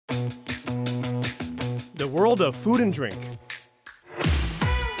The world of food and drink.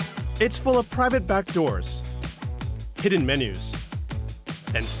 It's full of private back doors, hidden menus,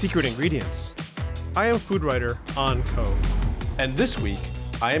 and secret ingredients. I am food writer Aun Koh. And this week,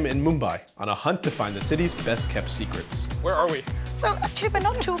 I am in Mumbai on a hunt to find the city's best kept secrets. Where are we? Well, actually, we're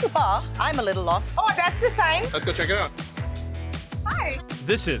not too far. I'm a little lost. Oh, that's the sign. Let's go check it out. Hi.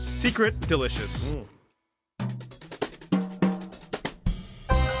 This is Secret Delicious.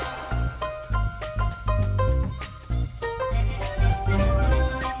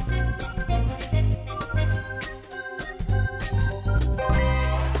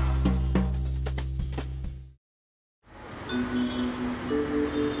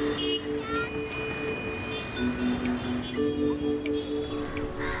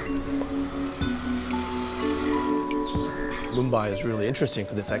 Mumbai is really interesting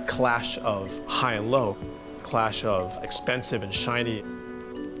because it's that clash of high and low, clash of expensive and shiny.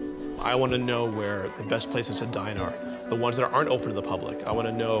 I want to know where the best places to dine are, the ones that aren't open to the public. I want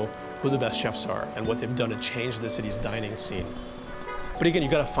to know who the best chefs are and what they've done to change the city's dining scene. But again, you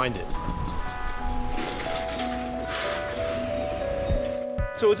got to find it.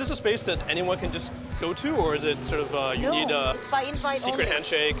 So is this a space that anyone can just go to, or is it sort of you need a it's by invite secret only.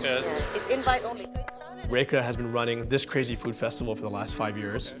 handshake? Yeah, it's invite only. So it started. Reka has been running this crazy food festival for the last 5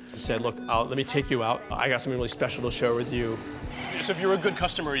 years. She said, look, let me take you out. I got something really special to share with you. So if you're a good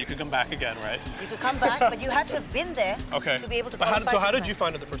customer, you could come back again, right? You could come back, but you had to have been there to be able to qualify. So how did you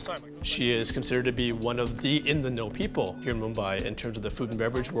find it the first time? She is considered to be one of the in-the-know people here in Mumbai in terms of the food and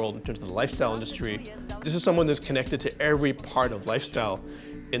beverage world, in terms of the lifestyle industry. This is someone that's connected to every part of lifestyle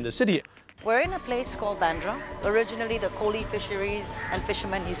in the city. We're in a place called Bandra. Originally, the Kohli fisheries and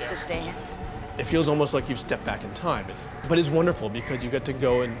fishermen used to stay here. It feels almost like you've stepped back in time. But it's wonderful because you get to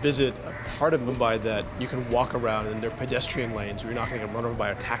go and visit a part of Mumbai that you can walk around and there are pedestrian lanes where you're not going to get run over by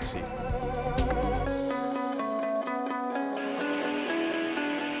a taxi. All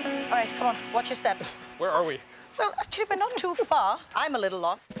right, come on, watch your step. Where are we? Well, actually, we're not too far. I'm a little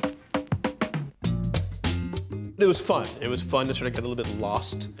lost. It was fun. It was fun to sort of get a little bit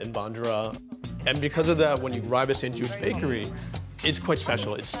lost in Bandra. And because of that, when you arrive at St. Jude's Bakery, it's quite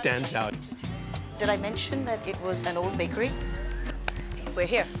special. It stands out. Did I mention that it was an old bakery? We're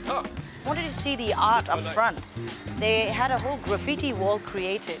here. Oh. Wanted to see the art up front. They had a whole graffiti wall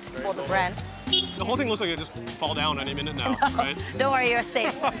created for the brand. The whole thing looks like it just fall down any minute now, right? Don't worry, you're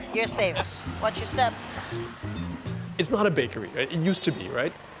safe. You're safe. Watch your step. It's not a bakery, right? It used to be,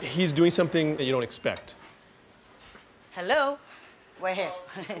 right? He's doing something that you don't expect. Hello. We're here.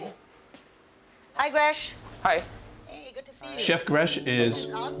 Hi, Gresh. Hi. Hey, good to see you. Chef Gresh is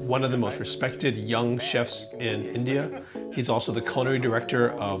one of the most respected young chefs in India. He's also the culinary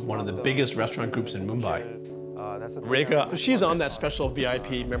director of one of the biggest restaurant groups in Mumbai. Reka, she's on that special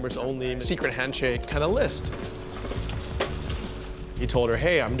VIP, members only, secret handshake kind of list. He told her,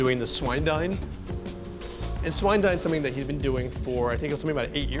 hey, I'm doing the swine-dine. And swine-dine is something that he's been doing for, I think it's something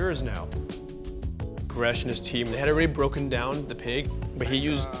about 8 years now. Gresh and his team, they had already broken down the pig, but he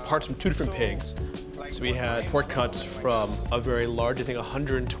used parts from 2 different pigs. So we had pork cuts from a very large, I think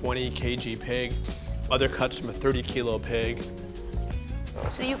 120 kg pig, other cuts from a 30-kilo pig.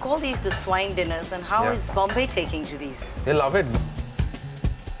 So you call these the swine dinners, and how is Bombay taking to these? They love it.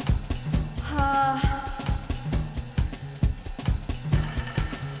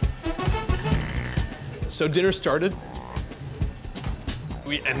 So dinner started.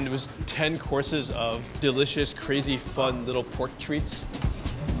 And it was 10 courses of delicious, crazy, fun little pork treats.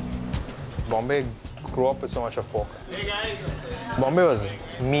 Bombay grew up with so much of pork. Hey guys! Bombay was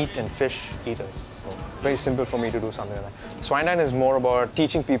meat and fish eaters. So very simple for me to do something like that. Swine-dine is more about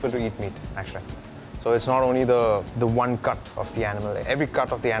teaching people to eat meat, actually. So it's not only the one cut of the animal. Every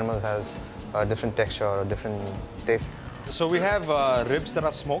cut of the animal has a different texture, a different taste. So we have ribs that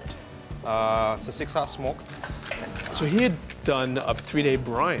are smoked. So 6-hour smoke. So he had done a 3-day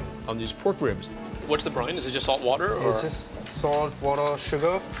brine on these pork ribs. What's the brine? Is it just salt water? Or? It's just salt, water,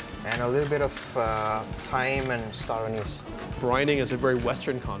 sugar, and a little bit of thyme and star anise. Brining is a very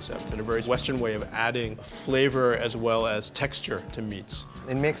Western concept and a very Western way of adding flavor as well as texture to meats.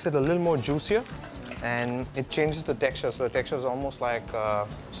 It makes it a little more juicier, and it changes the texture. So the texture is almost like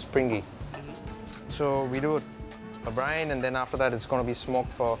springy. So we do a brine, and then after that, it's going to be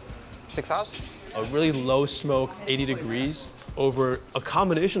smoked for 6 hours. A really low smoke, 80 degrees, over a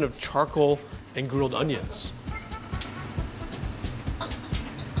combination of charcoal and grilled onions.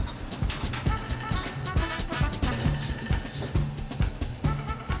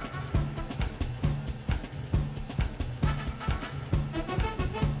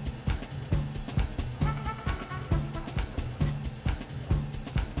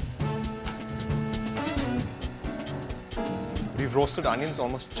 We've roasted onions,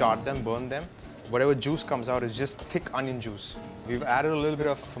 almost charred them, burned them. Whatever juice comes out is just thick onion juice. We've added a little bit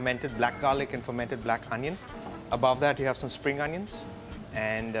of fermented black garlic and fermented black onion. Above that, you have some spring onions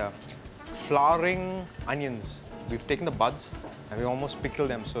and flowering onions. We've taken the buds and we almost pickled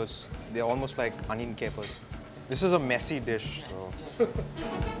them, so they're almost like onion capers. This is a messy dish, so.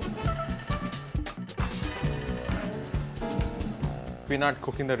 We're not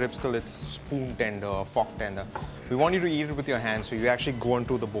cooking the ribs till it's spoon tender or fork tender. We want you to eat it with your hands, so you actually go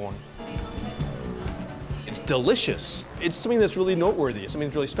into the bone. It's delicious. It's something that's really noteworthy. It's something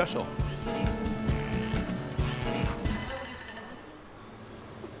that's really special.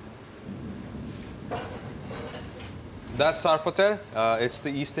 That's sarpatel. It's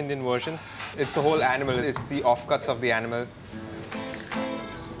the East Indian version. It's the whole animal. It's the offcuts of the animal.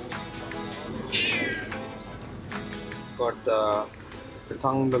 It's got the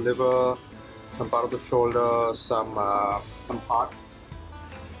tongue, the liver, some part of the shoulder, some heart.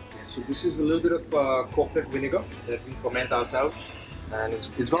 So this is a little bit of coveted vinegar that we ferment ourselves, and it's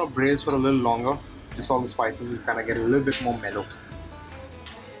going to braise for a little longer. Just all the spices will kind of get a little bit more mellow.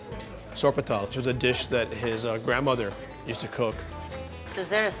 Sorpatal, which was a dish that his grandmother used to cook. So is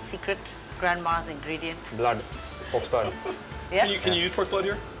there a secret grandma's ingredient? Blood, pork's blood. Yeah? Can you use pork blood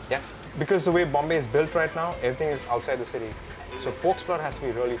here? Yeah, because the way Bombay is built right now, everything is outside the city. So pork's blood has to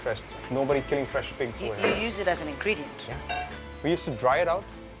be really fresh. Nobody killing fresh pigs over You here. use it as an ingredient? Yeah. We used to dry it out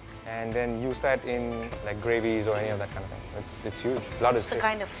and then use that in like gravies or any of that kind of thing. It's huge. Blood is What's the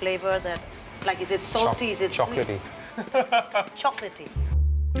kind of flavor that, like, is it salty, is it chocolatey. chocolatey?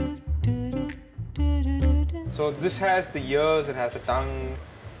 So this has the ears, it has the tongue,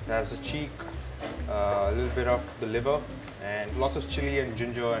 it has the cheek, a little bit of the liver, and lots of chili and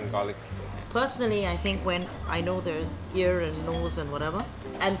ginger and garlic. Personally, I think when I know there's ear and nose and whatever,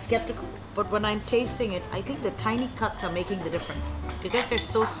 I'm skeptical. But when I'm tasting it, I think the tiny cuts are making the difference. Because they're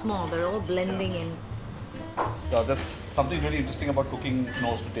so small, they're all blending in. There's something really interesting about cooking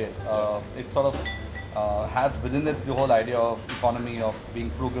nose to tail. It sort of has within it the whole idea of economy, of being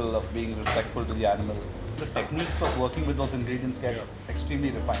frugal, of being respectful to the animal. The techniques of working with those ingredients get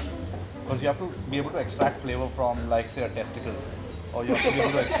extremely refined. Because you have to be able to extract flavor from, like, say, a testicle. Or you have to be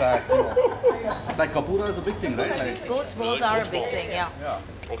able to extract, you know, like kapura is a big thing, right? Like, Goat's balls are a big thing, yeah.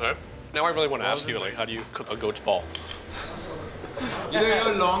 Okay. Now I really want to ask you, like, how do you cook a goat's ball? Either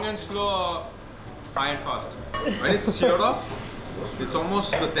you're long and slow or high and fast. When it's seared off, it's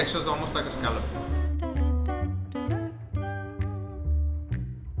almost, the texture is almost like a scallop.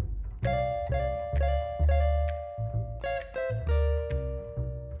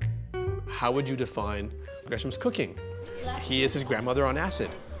 How would you define Gresham's cooking? He is his grandmother on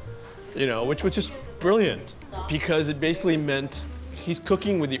acid, you know, which was just brilliant because it basically meant he's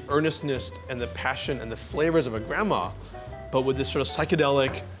cooking with the earnestness and the passion and the flavors of a grandma, but with this sort of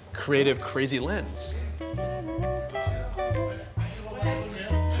psychedelic, creative, crazy lens.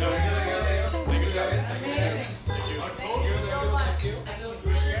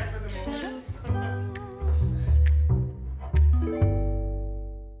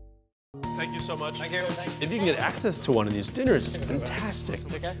 Thank you so much. Thank you. If you can get access to one of these dinners, it's fantastic.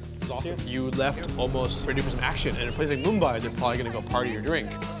 Okay. It's awesome. You left almost ready for some action, and in a place like Mumbai, they're probably gonna go party or drink.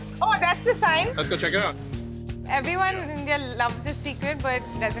 Oh, that's the sign. Let's go check it out. Everyone in India loves this secret, but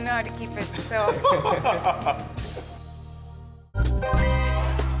doesn't know how to keep it, so.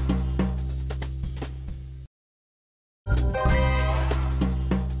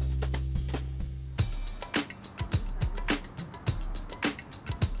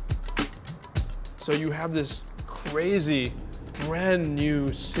 So you have this crazy, brand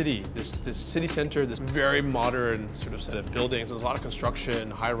new city, this city center, this very modern sort of set of buildings. There's a lot of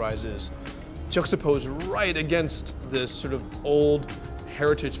construction, high rises, juxtaposed right against this sort of old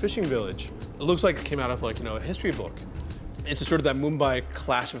heritage fishing village. It looks like it came out of, like, you know, a history book. It's sort of that Mumbai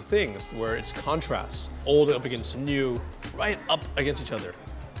clash of things where it's contrasts, old up against new, right up against each other.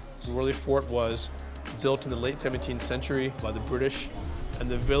 Worli Fort was built in the late 17th century by the British, and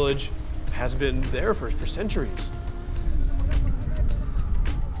the village has been there for centuries.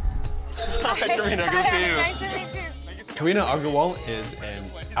 Hi, Karina, good to see you. Nice to meet you. Karina Agarwal is an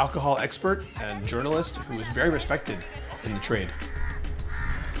alcohol expert and journalist who is very respected in the trade.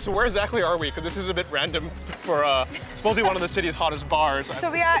 So where exactly are we? Because this is a bit random for supposedly one of the city's hottest bars. So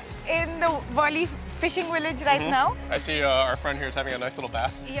we are in the Worli fishing village right now. I see our friend here is having a nice little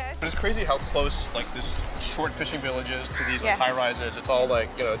bath. Yes. But it's crazy how close, like, this short fishing village is to these, like, Yeah. high rises. It's all, like,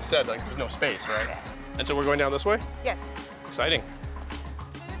 you know, it's said, like, there's no space, right? Yeah. And so we're going down this way? Yes. Exciting.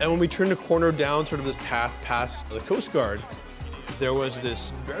 And when we turn the corner down sort of this path past the Coast Guard, there was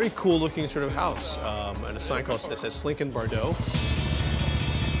this very cool looking sort of house and a sign that says Slinkin Bardot.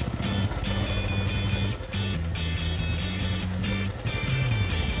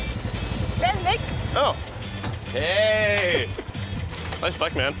 There's Nick. Oh. Hey. Nice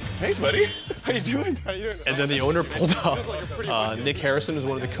bike, man. Thanks, buddy. How you doing? How you doing? And then the owner pulled up. Nick Harrison was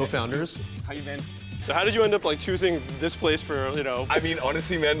one of the co-founders. How you been? So how did you end up like choosing this place for, you know? I mean,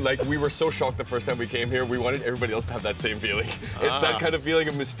 honestly, man, like we were so shocked the first time we came here. We wanted everybody else to have that same feeling. It's that kind of feeling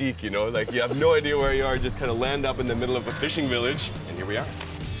of mystique, you know? Like you have no idea where you are, just kind of land up in the middle of a fishing village, and here we are.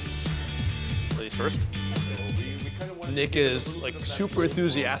 Ladies first. Nick is like super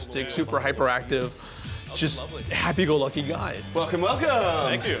enthusiastic, super hyperactive, just happy-go-lucky guy. Welcome, welcome.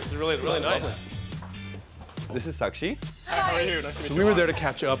 Thank you. It's really nice. This is Sakshi. Hi, how are you? Nice to meet So you. we were there to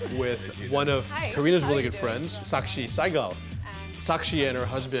catch up with one of Karina's really good friends, Sakshi Saigal. Sakshi and her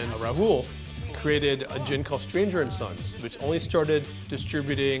husband, Rahul, created a gin called Stranger & Sons, which only started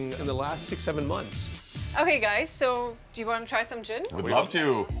distributing in the last 6-7 months. Okay, guys, so do you want to try some gin? Would love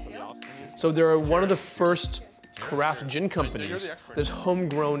to. So they're one of the first craft gin companies that's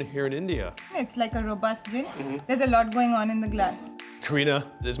homegrown here in India. It's like a robust gin. There's a lot going on in the glass. Karina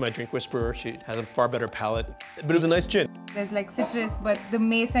is my drink whisperer. She has a far better palate, but it was a nice gin. There's like citrus, but the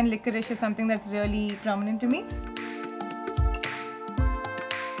mace and licorice is something that's really prominent to me.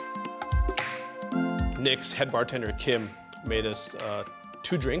 Nick's head bartender, Kim, made us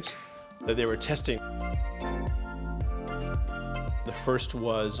 2 drinks that they were testing. The first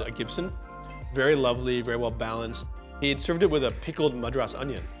was a Gibson. Very lovely, very well balanced. He had served it with a pickled Madras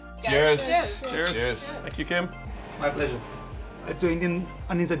onion. Cheers. Cheers. Cheers. Thank you, Kim. My pleasure. It's an Indian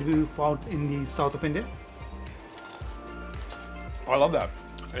onions that we found in the south of India. Oh, I love that.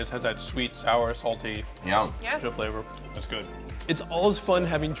 It has that sweet, sour, salty Yeah. sort of flavor. That's good. It's always fun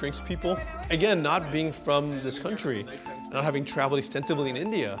having drinks with people. Again, not being from this country, not having traveled extensively in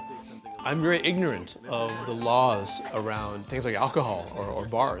India, I'm very ignorant of the laws around things like alcohol or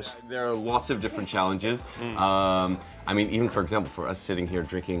bars. There are lots of different challenges. I mean, even for example, for us sitting here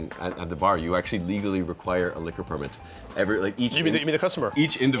drinking at the bar, you actually legally require a liquor permit. You mean the customer?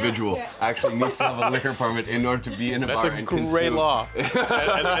 Each individual actually needs to have a liquor permit in order to be in a bar and consume. That's a great law.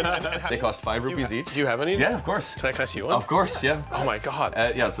 They cost 5 rupees each. Do you have any? Yeah, of course. Can I see one? Of course, yeah. Oh my God.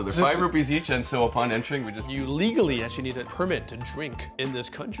 Yeah, so they're 5 rupees each, and so upon entering, we just... You legally actually need a permit to drink in this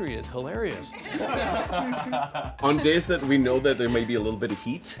country. It's hilarious. On days that we know that there may be a little bit of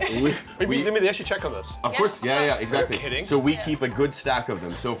heat, Maybe they actually check on this. Of course, yeah, exactly. Are you kidding? So we keep a good stack of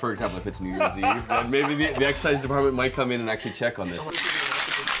them. So for example, if it's New Year's Eve, then maybe the excise department might come in and actually check on this.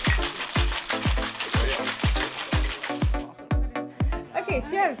 Okay,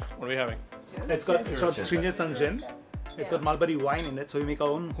 cheers. What are we having? It's got Stranger & Gin. It's got mulberry wine in it, so we make our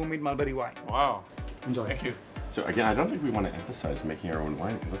own homemade mulberry wine. Wow. Enjoy. Thank you. So again, I don't think we want to emphasize making our own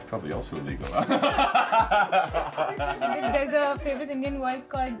wine because that's probably also illegal. There's a favorite Indian word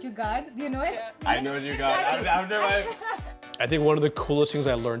called Jugaad. Do you know it? I know you got after my... I think one of the coolest things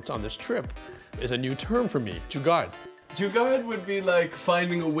I learned on this trip is a new term for me, jugaad. Jugaad would be like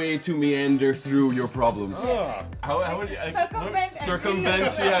finding a way to meander through your problems. Oh. How would you... Circumvent.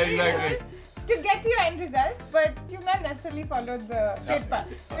 Circumvent, yeah, exactly. To get to your end result, but you've not necessarily followed the straight path.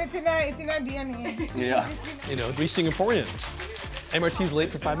 It's in our DNA. Yeah. You know, we Singaporeans. MRT's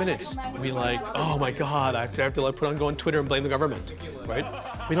late for 5 minutes. We like, oh my God, I have to like put on Twitter and blame the government, right?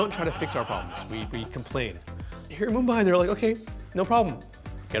 We don't try to fix our problems. We complain. Here in Mumbai, they're like, okay, no problem.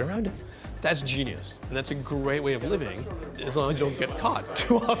 Get around it. That's genius. And that's a great way of living, as long as you don't get caught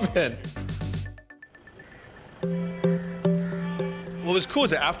too often. What was cool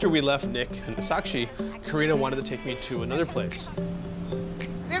is that after we left Nick and Sakshi, Karina wanted to take me to another place.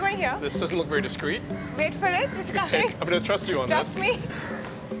 We're going here. This doesn't look very discreet. Wait for it. It's coming. I'm gonna trust you on Trust this. me.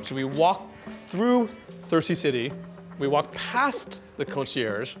 So we walked through Thirsty City, we walked past the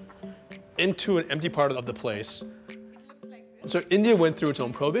concierge into an empty part of the place. So India went through its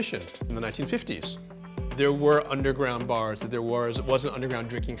own prohibition in the 1950s. There were underground bars, there was an underground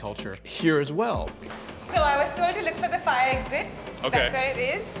drinking culture here as well. So I was told to look for the fire exit. Okay. That's where it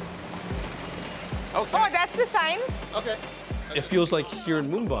is. Okay. Oh, that's the sign. Okay. It feels like here in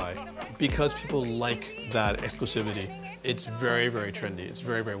Mumbai, because people like that exclusivity, it's very, very trendy. It's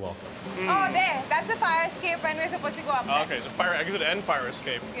very, very welcome. Oh, there. That's the fire escape when we're supposed to go up there. Okay, so fire exit and fire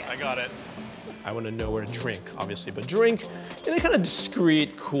escape. Yeah. I got it. I want to know where to drink, obviously, but drink in a kind of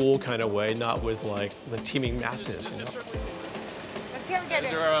discreet, cool kind of way, not with like the teeming masses, you know? Let's see how we get Is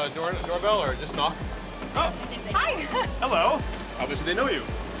in. there a doorbell or just knock? Oh, Hi. hello. Obviously they know you.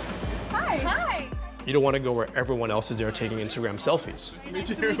 Hi. Hi. You don't want to go where everyone else is there taking Instagram selfies. Me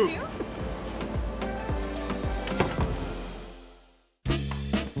too.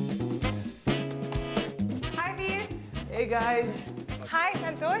 guys. Hi,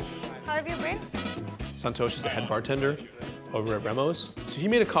 Santosh. How have you been? Santosh is the head bartender over at Remo's. So he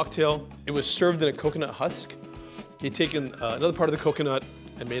made a cocktail. It was served in a coconut husk. He'd taken another part of the coconut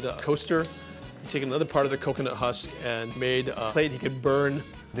and made a coaster. He'd taken another part of the coconut husk and made a plate he could burn.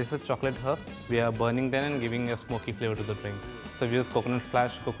 This is chocolate husk. We are burning them and giving a smoky flavor to the drink. So we use coconut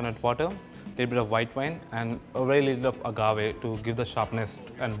flash, coconut water, a little bit of white wine, and a very little of agave to give the sharpness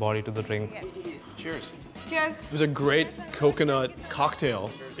and body to the drink. Yes. Cheers. Cheers. It was a great coconut cocktail.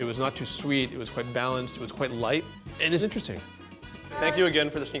 It was not too sweet, it was quite balanced, it was quite light, and it's interesting. Thank you again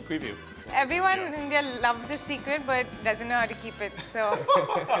for the sneak preview. Everyone in India loves this secret, but doesn't know how to keep it. So,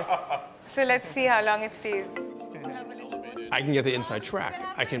 so let's see how long it stays. I can get the inside track.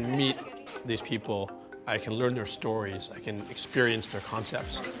 I can meet these people. I can learn their stories. I can experience their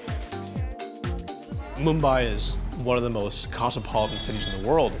concepts. Mumbai is one of the most cosmopolitan cities in the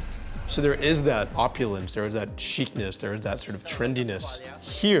world. So there is that opulence, there is that chicness, there is that sort of trendiness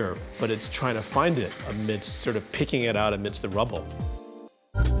here, but it's trying to find it amidst, sort of picking it out amidst the rubble.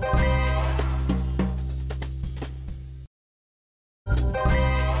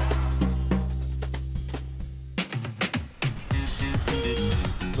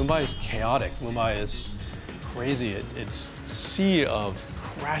 Mumbai is chaotic. Mumbai is crazy. It's a sea of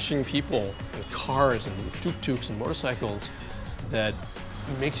crashing people and cars and tuk-tuks and motorcycles that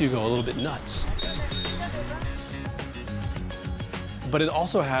makes you go a little bit nuts. But it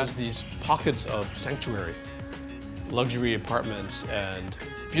also has these pockets of sanctuary, luxury apartments and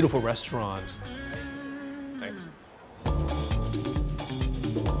beautiful restaurants. Thanks.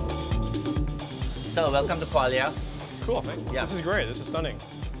 So, welcome to Qualia. Cool, thanks. Yeah. This is great, this is stunning.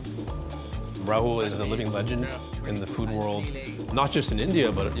 Rahul is the living legend in the food world, not just in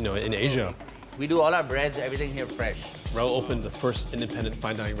India, but in Asia. We do all our breads, everything here fresh. Rahul opened the first independent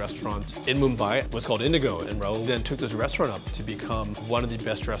fine dining restaurant in Mumbai. It was called Indigo, and Rahul then took this restaurant up to become one of the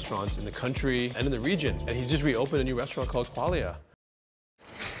best restaurants in the country and in the region. And he just reopened a new restaurant called Qualia.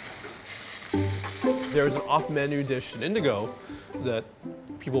 There's an off-menu dish in Indigo that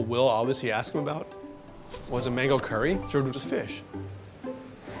people will obviously ask him about. It was a mango curry served with fish.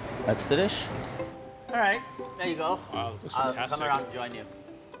 That's the dish. All right, there you go. Wow, it looks I'll fantastic. come around and join you.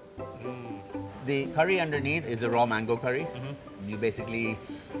 The curry underneath is a raw mango curry. You basically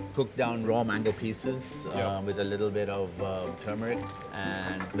cook down raw mango pieces with a little bit of turmeric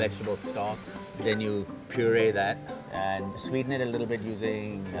and vegetable stock. Then you puree that and sweeten it a little bit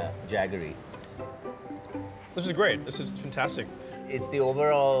using jaggery. This is great. This is fantastic. It's the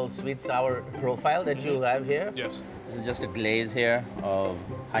overall sweet-sour profile that you have here. Yes. This is just a glaze here of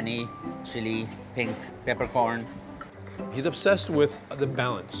honey, chili, pink peppercorn. He's obsessed with the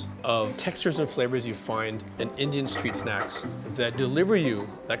balance of textures and flavors you find in Indian street snacks that deliver you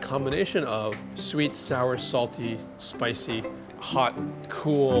that combination of sweet, sour, salty, spicy, hot,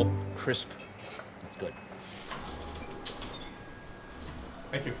 cool, crisp. It's good.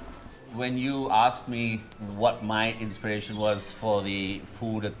 Thank you. When you asked me what my inspiration was for the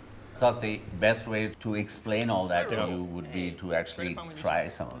food, I thought the best way to explain all that to you would be to actually try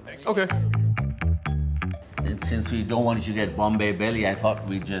some of it. Okay. And since we don't want you to get Bombay belly, I thought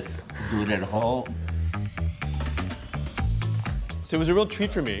we'd just do it at home. So it was a real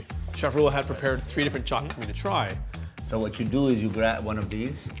treat for me. Chef Rahul had prepared 3 different chaat for me to try. So what you do is you grab one of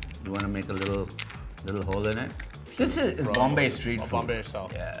these. You want to make a little hole in it. This is Bombay street food. Bombay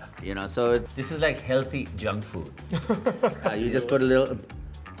style. Yeah. So this is like healthy junk food. You just put a little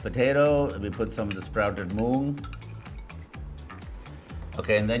potato, we put some of the sprouted moong.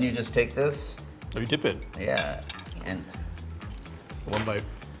 Okay, and then you just take this. Oh, you dip it? Yeah. And one bite.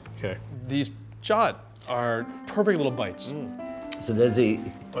 Okay. These chaat are perfect little bites. So there's the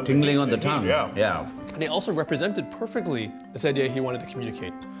tingling on the tongue. Yeah. And he also represented perfectly this idea he wanted to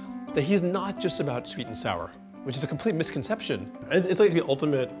communicate, that he's not just about sweet and sour, which is a complete misconception. It's like the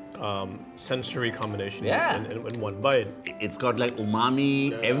ultimate sensory combination in one bite. It's got like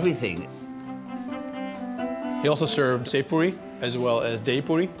umami, everything. He also served safe puri as well as dahi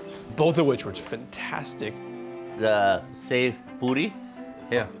puri, both of which were fantastic. The safe puri,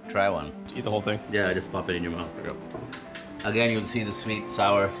 here, try one. Eat the whole thing? Yeah, just pop it in your mouth. Again, you'll see the sweet,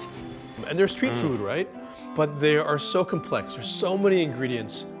 sour. And they're street food, right? But they are so complex. There's so many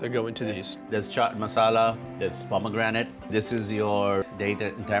ingredients that go into these. There's chaat masala, there's pomegranate. This is your date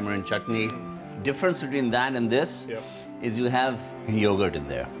and tamarind chutney. Difference between that and this is you have yogurt in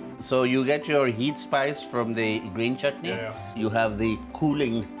there. So you get your heat spice from the green chutney. You have the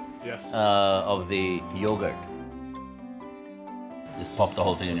cooling of the yogurt. Just pop the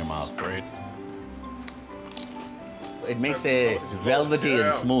whole thing in your mouth. Great. It makes it velvety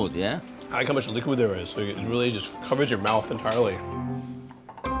and smooth, yeah? I like how much liquid there is, so it really just covers your mouth entirely.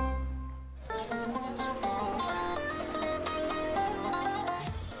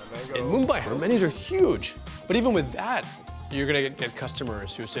 In Mumbai, our menus are huge. But even with that, you're gonna get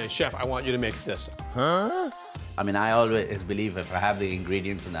customers who say, Chef, I want you to make this. Huh? I mean, I always believe if I have the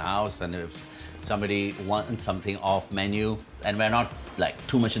ingredients in the house and if somebody wants something off menu and we're not like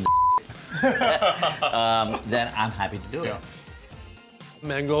too much in the then I'm happy to do it.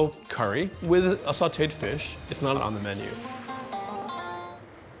 Mango curry with a sauteed fish. It's not on the menu.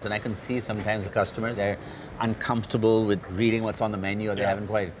 And I can see sometimes the customers, they're uncomfortable with reading what's on the menu or they haven't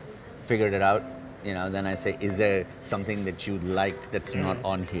quite figured it out. You know, then I say, is there something that you'd like that's not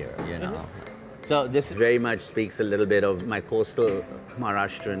on here, you know? So this very much speaks a little bit of my coastal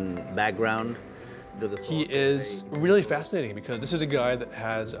Maharashtrian background. He is really fascinating because this is a guy that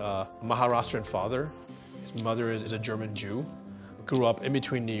has a Maharashtrian father. His mother is a German Jew. Grew up in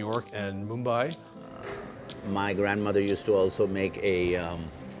between New York and Mumbai. My grandmother used to also make a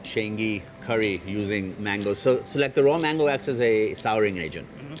shengi curry using mango. So like the raw mango acts as a souring agent,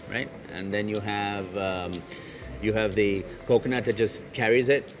 right? And then you have the coconut that just carries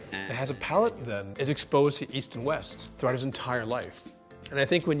it. It has a palate then is exposed to East and West throughout his entire life. And I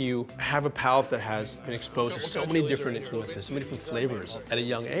think when you have a palate that has been exposed to so many different influences, so many different flavors at a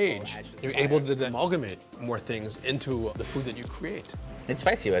young age, you're able to then amalgamate more things into the food that you create. It's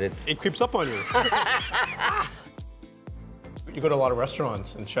spicy, but it creeps up on you. You go to a lot of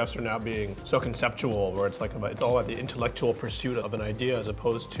restaurants and chefs are now being so conceptual where it's all about the intellectual pursuit of an idea as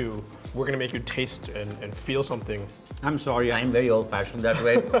opposed to we're going to make you taste and feel something. I'm sorry, I'm very old-fashioned that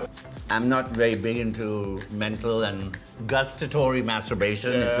way. I'm not very big into mental and gustatory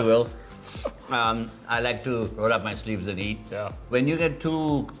masturbation, if you will. I like to roll up my sleeves and eat. When you get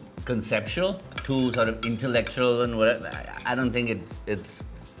too conceptual, too sort of intellectual and whatever, I don't think it's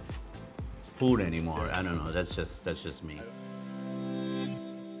food anymore. I don't know, that's just me.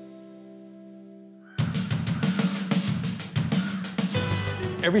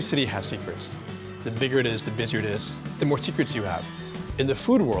 Every city has secrets. The bigger it is, the busier it is, the more secrets you have. In the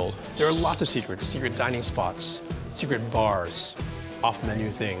food world, there are lots of secrets, secret dining spots, secret bars,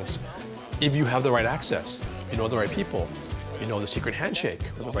 off-menu things. If you have the right access, you know the right people, you know the secret handshake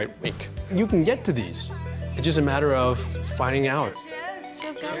or the right wink, you can get to these. It's just a matter of finding out.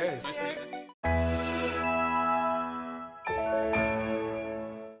 Cheers. Cheers.